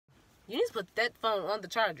You need to put that phone on the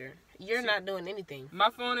charger. You're not doing anything. My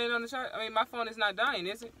phone ain't on the charger. I mean, my phone is not dying,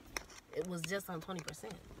 is it? It was just on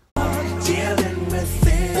 20%. Dealing with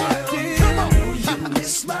it. Come on, you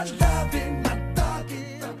miss my loving, my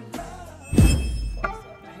talking of love.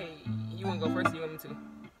 Hey, you wanna go first or you want me to?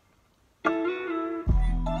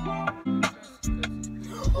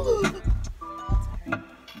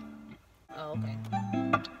 Oh, okay.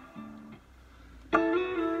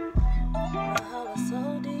 My heart was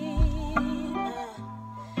so deep.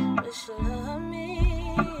 I wish you loved me.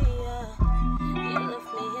 You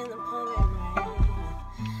left me in the pouring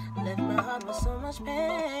rain. Left my heart with so much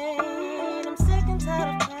pain. I'm sick and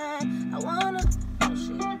tired of crying. I wanna. Oh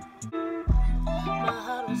shit. My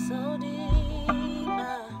heart was so deep.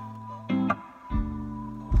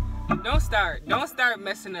 Don't start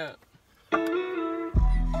messing up.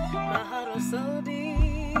 My heart was so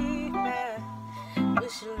deep. I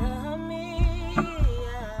wish you loved me.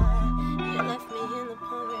 You left me in the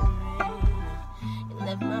pouring rain. You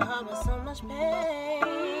left my heart with so much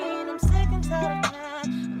pain. I'm sick and tired of crying.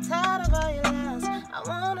 I'm tired of all your lies. I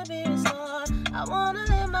wanna be restored. I wanna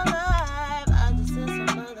live my life. I just feel so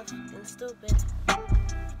motherfucking stupid.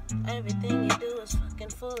 Everything you do is fucking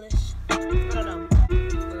foolish. I don't know.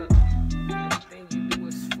 Everything you do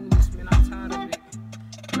is foolish, man. I'm tired of it.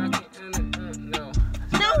 No.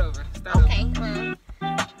 Start over. Okay.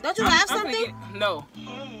 Don't you have something? No.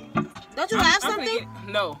 Don't you have something?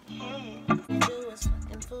 No. You do is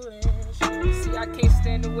fucking foolish. See, I can't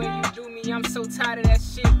stand the way you do me. I'm so tired of that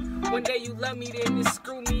shit. One day you love me, then you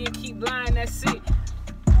screw me and keep lying. That's it.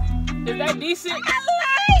 Is that decent? I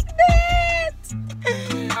like that.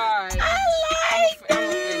 Alright. I like that.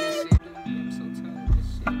 I'm so tired of this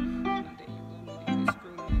shit. One day you love me, then you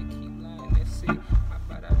screw me and keep lying. That's it. How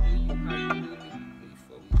about I do you? How you do me?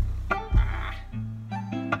 Before we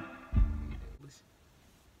Listen.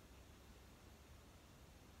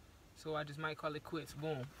 So I just might call it quits.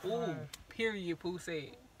 Boom. Ooh. Period. Pooh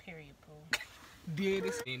said. Period, Pooh. Did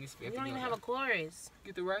this. You don't even have a chorus.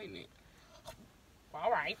 Get the writing it. All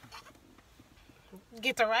right.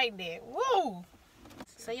 Get to writing it. Woo.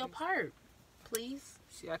 Say your part, please.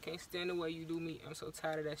 See, I can't stand the way you do me. I'm so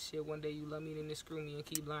tired of that shit. One day you love me, then you screw me and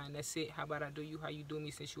keep lying. That's it. How about I do you how you do me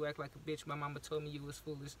since you act like a bitch? My mama told me you was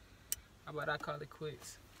foolish. How about I call it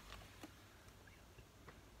quits?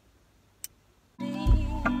 Wish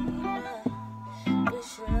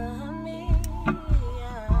you loved me.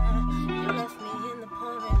 You left me in the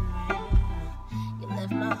pouring rain. You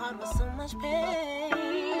left my heart with so much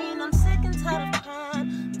pain. I'm sick and tired of crying.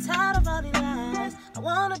 I'm tired of all these lies. I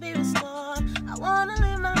wanna be restored. I wanna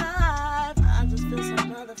live my life. I just feel so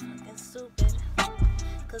motherfucking stupid.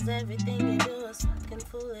 Cause everything you do is fucking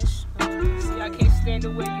foolish. See, I can't stand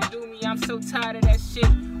the way you do me. I'm so tired of that shit.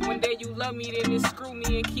 One day you love me, then you screw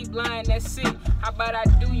me and keep lying. That's it. How about I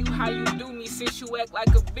do you how you do me since you act like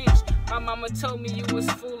a bitch? My mama told me you was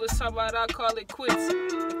foolish. How about I call it quits?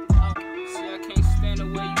 See, I can't stand the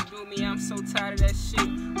way you do me. I'm so tired of that shit.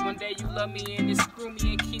 One day you love me and you screw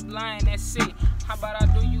me and keep lying. That's it. How about I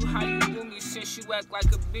do you how you do me since you act like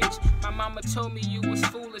a bitch? My mama told me you was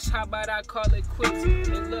foolish. How about I call it quits?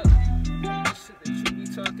 And look, that shit that you be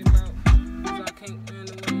talking about, cause I can't stand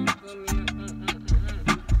the way you do me.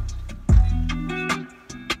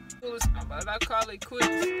 Foolish. How about I call it quits?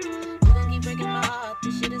 You gon' keep breaking my heart.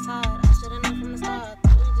 This shit is hard. I should've known from the start. We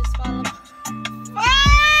just follow.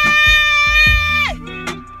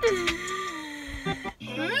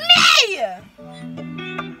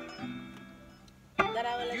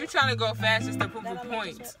 You trying to go fastest to prove a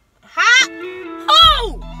point. Huh?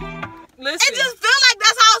 Who? Listen. It just feel like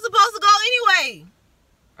that's how it's supposed to go anyway.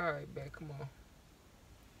 Alright, babe, come on.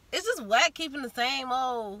 It's just whack keeping the same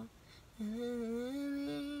old. There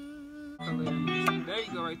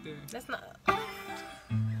you go, right there. That's not.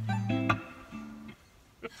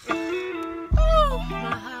 Ooh,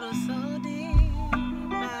 my heart is so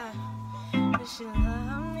deep. I wish you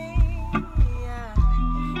loved me. Yeah.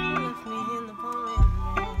 You left me in the pouring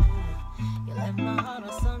rain. You left my heart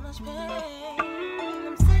with so much pain.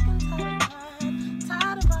 I'm sick and tired of crying.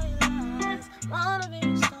 Tired of all your lies. Wanna be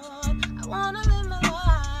restored. I wanna live my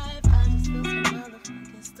life. I just feel so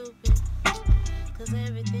motherfucking stupid. Cause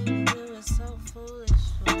everything you do is so foolish.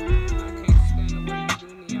 I can't stand the way you do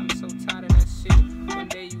me. I'm so tired of that shit. One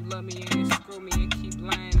day you love me and you screw me and keep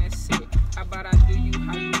lying. That's it. How about I do you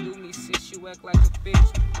how you do me since you act like a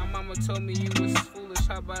bitch? My mama told me you was foolish.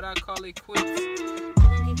 How about I call it quits? You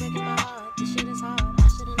gon' keep breaking my heart. This shit is hard. I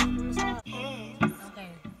should've known from the start. Okay,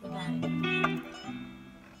 we got it.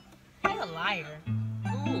 You're a liar.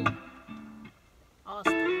 Ooh.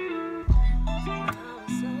 Austin. I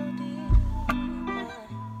was so deep.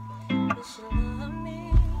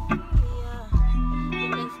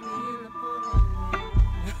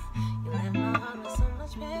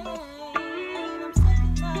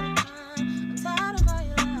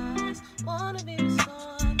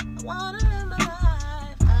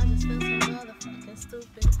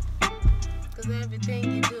 Cause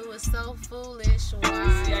everything you do is so foolish.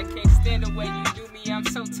 Why? See, I can't stand the way you do me. I'm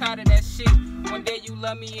so tired of that shit. One day you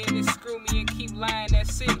love me and then screw me and keep lying.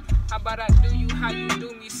 That's it. How about I do you how you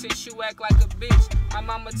do me since you act like a bitch? My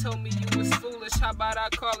mama told me you was foolish. How about I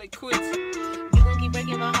call it quits? You gon' keep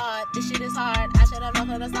breaking my heart. This shit is hard. I should have known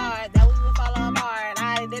from the start that we would fall apart.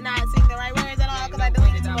 I did not sing the right words at all because I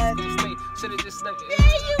deleted too much. Should have just left it. There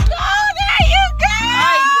you go. There you go.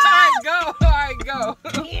 Alright, go. Alright, go.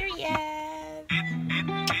 Period.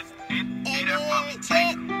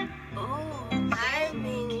 Ooh, I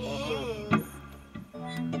mean,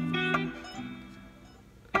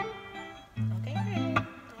 okay, great.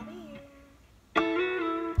 I'll be here.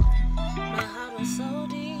 My heart was so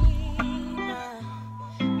deep. I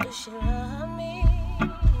wish you loved me.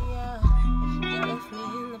 Yeah. You left me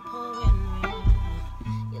in the pouring rain.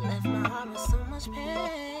 You left my heart with so much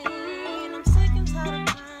pain. I'm sick and tired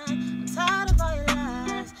of crying. I'm tired of all your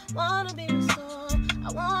lies. Wanna be restored.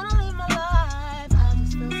 I wanna live my life. I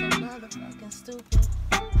just feel so motherfucking stupid.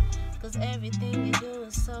 Cause everything you do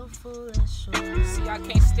is so foolish. See, I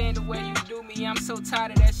can't stand the way you do me. I'm so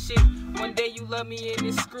tired of that shit. One day you love me and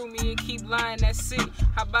then screw me and keep lying. That's it.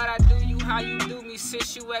 How about I do you how you do me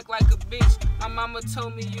since you act like a bitch? My mama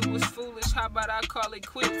told me you was foolish. How about I call it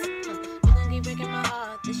quits? You gon' keep breaking my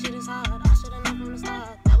heart. This shit is hard. I should've known from the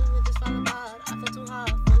start that we would just fall apart. I feel too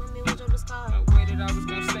hard. Feeling me with your discard. The way that I was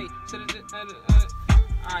gonna say. Should've just.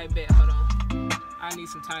 Alright, bet. Hold on. I need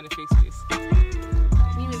some time to fix this. You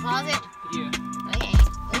need me to pause it? Yeah. Okay.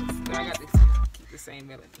 Oops. But I got to keep the same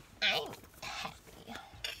melody. I'm happy.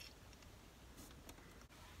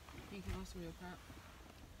 You can also your pop.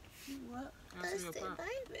 What? Also your pop.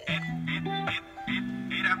 Baby.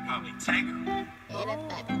 Hey, that probably take her. Hey, that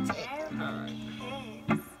baby take.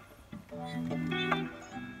 Alright.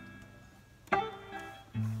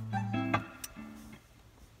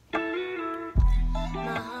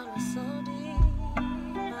 My heart was so deep.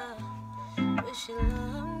 I wish you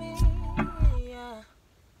loved me. Yeah.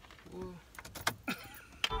 Ooh.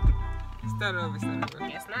 Start over.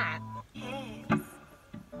 Guess not.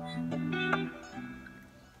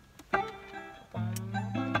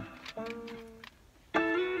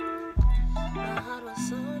 My heart was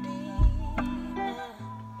so deep.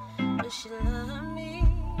 I wish you loved me.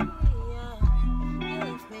 Yeah. You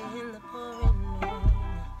left me in the pouring rain.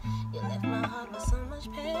 You left my heart with so much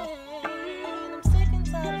pain. I'm sick and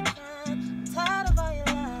tired of crying. I'm tired of all your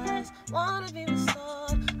lies. Wanna be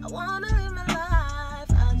restored. I wanna live my life.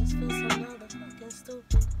 I just feel so motherfucking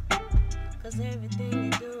stupid. Cause everything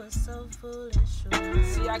you do is so foolish.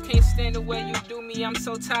 See, I can't stand the way you do me. I'm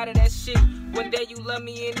so tired of that shit. One day you love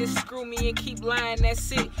me and then screw me and keep lying.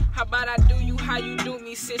 That's it. How about I do you how you do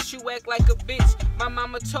me since you act like a bitch? My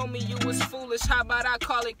mama told me you was foolish. How about I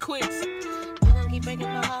call it quits? You gon' keep breaking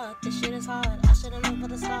my heart. This shit is hard. I should've known from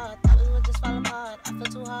the start that we would just fall apart. I feel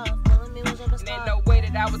too hard. Feeling me was your And ain't no way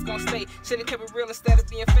that I was gonna stay. Should've kept it real instead of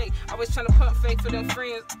being fake. I was trying to pump fake for them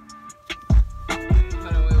friends.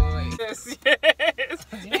 Hold on, wait. Yes.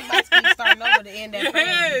 You ain't about to keep starting over to end that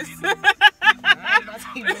Yes.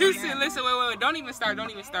 Listen, Listen, wait. Don't even start.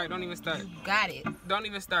 got it. Don't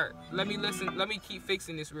even start. Let me listen. Let me keep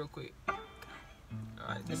fixing this real quick.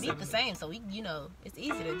 Alright, The beat the same, so we, it's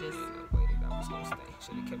easy to just. Ain't no way that I was gonna stay.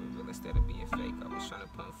 Should've kept it real instead of being fake. I was trying to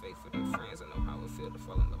pump fake for them friends. I know how it feel to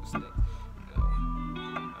fall in love with snake.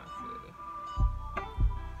 I feel it.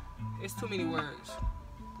 It's too many words.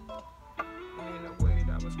 Ain't no way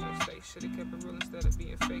that I was gonna stay. Should've kept it real instead of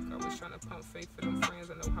being fake. I was trying to pump fake for them friends.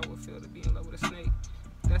 I know how it feel to be in love with a snake.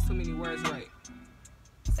 That's too many words, right?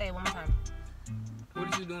 Say it one more time.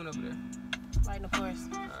 What are you doing over there? Writing the chorus.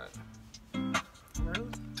 Alright.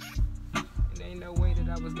 Rude. And ain't no way that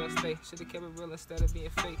I was gonna stay. Should've kept it real instead of being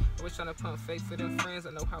fake. I was trying to pump fake for them friends.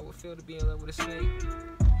 I know how it feel to be in love with a snake.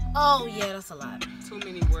 Oh yeah, that's a lot. Too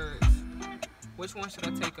many words. Which one should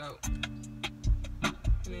I take out?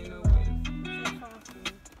 And ain't no way.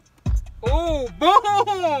 Oh,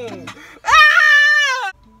 boom!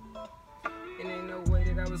 Ah! And ain't no way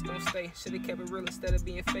that I was gonna stay. Should've kept it real instead of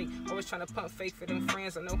being fake. I was trying to pump fake for them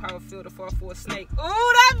friends. I know how it feel to fall for a snake. Ooh,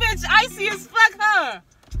 that bitch icy as fuck, huh?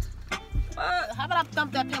 How about I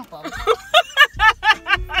thump that pimple?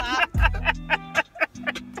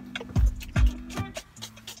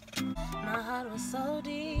 My heart was so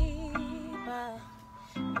deep. I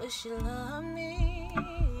wish you loved me.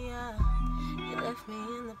 Yeah. You left me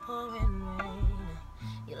in the pouring rain.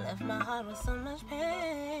 You left my heart with so much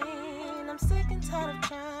pain. I'm sick and tired of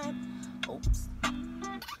trying. Oops.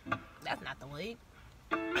 That's not the way.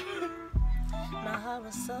 My heart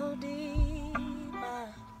was so deep. I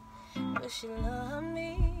wish you loved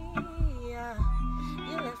me. Yeah.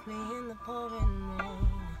 You left me in the pouring rain.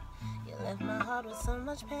 You left my heart with so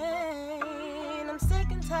much pain. I'm sick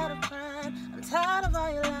and tired of crying. I'm tired of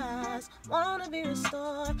all your lies. Wanna be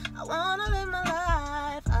restored. I wanna live my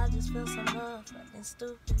life. I just feel so motherfucking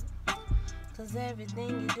stupid. Cause everything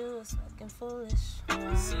you do is fucking foolish.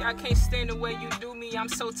 Wow. See, I can't stand the way you do me. I'm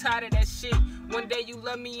so tired of that shit. One day you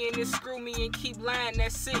love me and then screw me and keep lying.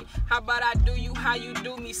 That's it. How about I do you how you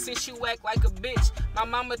do me? Since you act like a bitch. My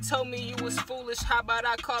mama told me you was foolish. How about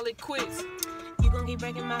I call it quits? You gon' keep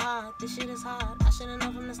breaking my heart. This shit is hard. I should've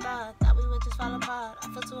known from the start. Thought we would just fall apart. I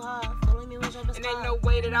feel too hard. Fooling me with your best. And ain't no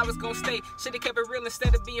way that I was gonna stay. Should've kept it real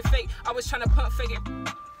instead of being fake. I was trying to pump fake it.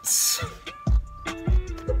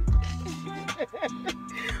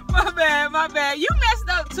 My bad. You messed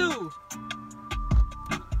up too.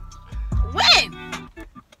 When?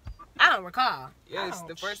 I don't recall. Yes, Ouch.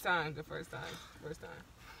 the first time.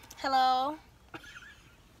 Hello.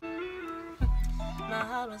 My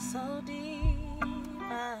heart was so deep.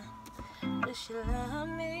 I wish you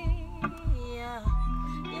loved me. Yeah.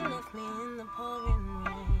 You left me in the pouring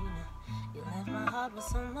rain. You left my heart with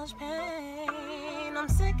so much pain. I'm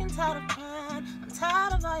sick and tired of crying. I'm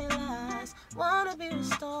tired of all your lies. Wanna be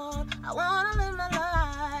restored. I wanna live my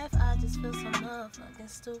life. I just feel so motherfucking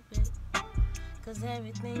stupid. Cause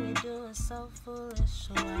everything you do is so foolish.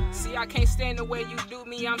 Why? See, I can't stand the way you do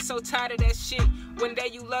me. I'm so tired of that shit. One day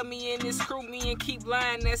you love me and then screw me and keep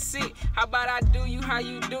lying. That's it. How about I do you how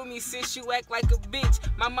you do me? Since you act like a bitch.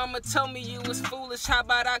 My mama told me you was foolish. How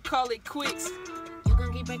about I call it quits? You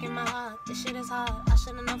gon' keep breaking my heart. This shit is hard. I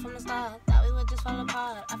should've known from the start. Thought we would just fall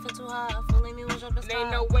apart. I feel too hard. Fooling me with your best. And ain't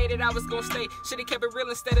no way that I was gonna stay. Should've kept it real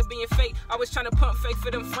instead of being fake. I was trying to pump fake for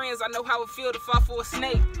them friends. I know how it feel to fall for a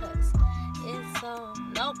snake. Cause it's so.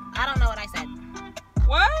 Nope. I don't know what I said.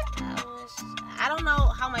 What? I don't know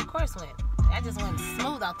how my course went. I just went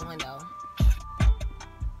smooth out the window.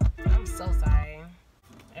 I'm so sorry.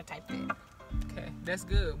 I typed it. Okay, that's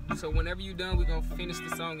good. So whenever you done, we're gonna finish the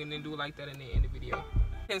song and then do it like that in the video.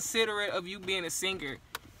 Considerate of you being a singer.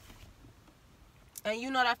 And you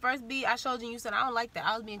know that first beat I showed you, you said I don't like that.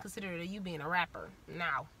 I was being considerate of you being a rapper.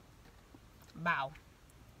 Now. Bow.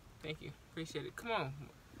 Thank you. Appreciate it. Come on.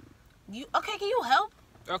 You okay, can you help?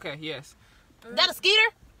 Okay, yes. That a skeeter?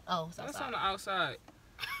 Oh, it's That's outside. on the outside.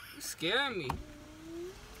 You scaring me.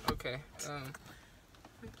 Okay.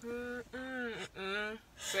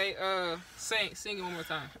 Sing it one more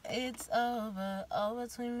time. It's over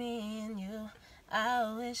between me and you.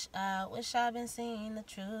 I wish I'd been seeing the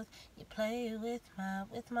truth. You play with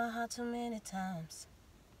my heart too many times.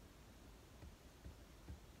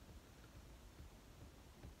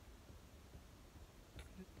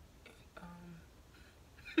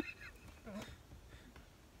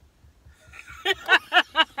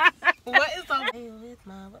 What is up? Play with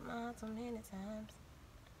my heart too many times.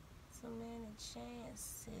 So many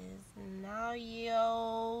chances. Now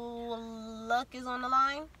your luck is on the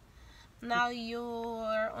line. Now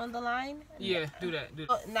you're on the line. Yeah, do that.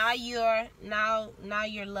 Now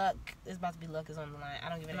your luck is about to be luck is on the line. I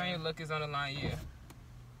don't give a Now your damn. luck is on the line, yeah.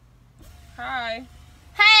 Hi.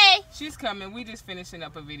 Hey, She's coming. We just finishing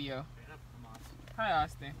up a video. Hi,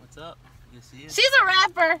 Austin. What's up? You see it? she's a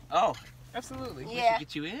rapper. Oh, Absolutely. Yeah.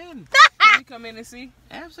 get you in. Can you come in and see?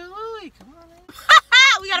 Absolutely. Come on, man.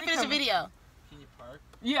 We gotta We finish the coming. video. Can you park?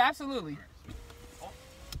 Yeah, absolutely.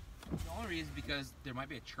 The only reason is because there might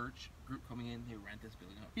be a church group coming in. They rent this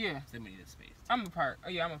building up. Yeah. So they may need a space. I'm a part. Oh,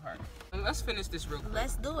 yeah, I'm a part. Let's finish this real quick.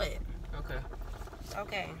 Let's do it. Okay.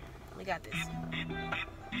 Okay, we got this.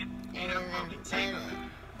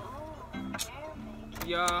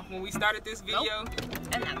 Y'all, when we started this video,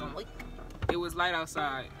 I'm not gonna wait. it was light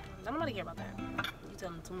outside. Don't nobody care about that. You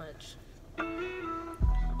telling them too much.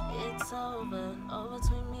 It's over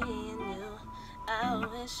between me and you. I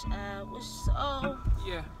wish so.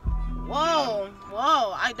 Yeah. Whoa.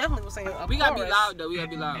 I definitely was singing a We gotta be chorus. loud, though. We gotta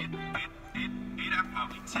be loud.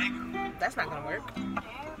 That's not gonna work.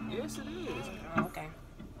 Yes, it is. Oh, okay.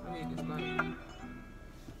 I need this light.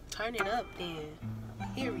 Turn it up then.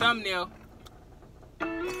 Here we go. Thumbnail.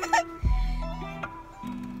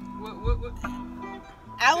 What?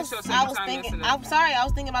 I This was your second time thinking. messing up. I'm sorry. I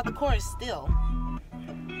was thinking about the chorus still.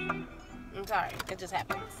 I'm sorry. It just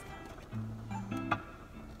happens.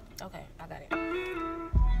 Okay, I got it.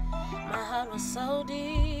 My heart was so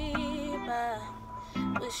deep. I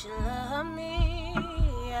wish you loved me.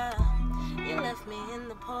 Yeah. You left me in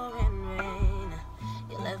the pouring rain.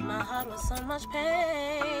 You left my heart with so much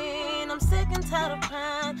pain. I'm sick and tired of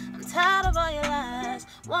crying. I'm tired of all your lies.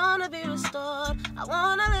 Wanna be restored. I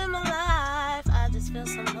wanna live my life. I just feel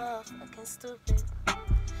so motherfucking stupid.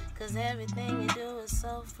 Cause everything you do is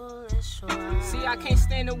so foolish. Why? See, I can't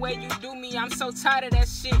stand the way you do me. I'm so tired of that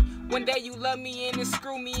shit. One day you love me and then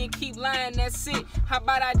screw me and keep lying, that's it. How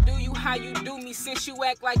about I do you how you do me since you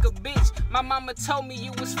act like a bitch? My mama told me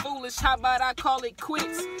you was foolish. How about I call it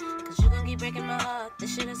quits? Cause you gon' keep breaking my heart.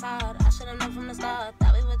 This shit is hard. I should've known from the start.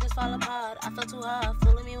 Thought we would just fall apart. I felt too hard.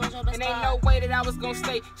 Fooling me was your best And ain't part. no way that I was gonna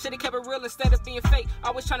stay. Should've kept it real instead of being fake.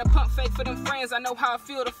 Always trying to pump fake for them friends. I know how I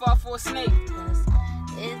feel to fall for a snake. Cause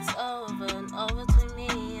it's over and over between me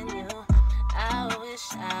and you. I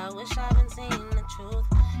wish I've been seeing the truth.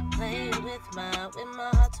 Played with my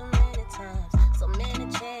heart too many times. So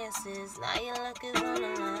many chances. Now your luck is on the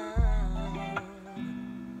line.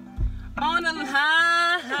 On the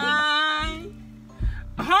line.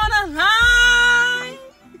 On the line.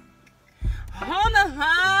 On the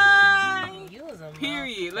line. You was a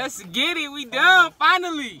Period. Let's get it. We done.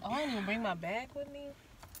 Finally. Oh, I didn't even bring my bag with me.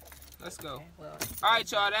 Let's go. Okay, well. All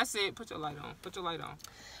right, y'all. That's it. Put your light on. Put your light on.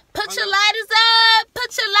 Put your lighters up.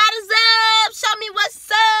 Put your lighters up. Show me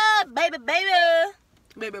what's up, baby, baby.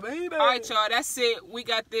 Baby, baby. All right, y'all. That's it. We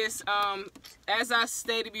got this. As I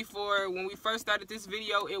stated before, when we first started this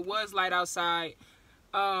video, it was light outside.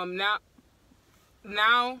 Now,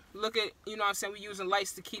 look at, you know what I'm saying, we using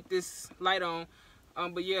lights to keep this light on.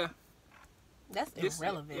 But yeah. That's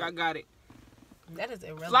irrelevant. Yeah, I got it. That is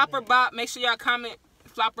irrelevant. Flopper Bop. Make sure y'all comment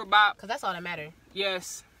Flopper Bop. Cause that's all that matters.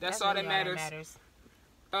 Yes, that's all really that matters.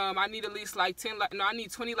 I need at least like 10 no, I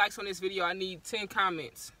need 20 likes on this video. I need 10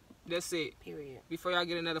 comments. That's it. Period. Before y'all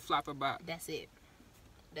get another Flopper Bop. That's it.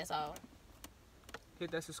 That's all.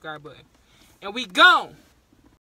 Hit that subscribe button. And we gone.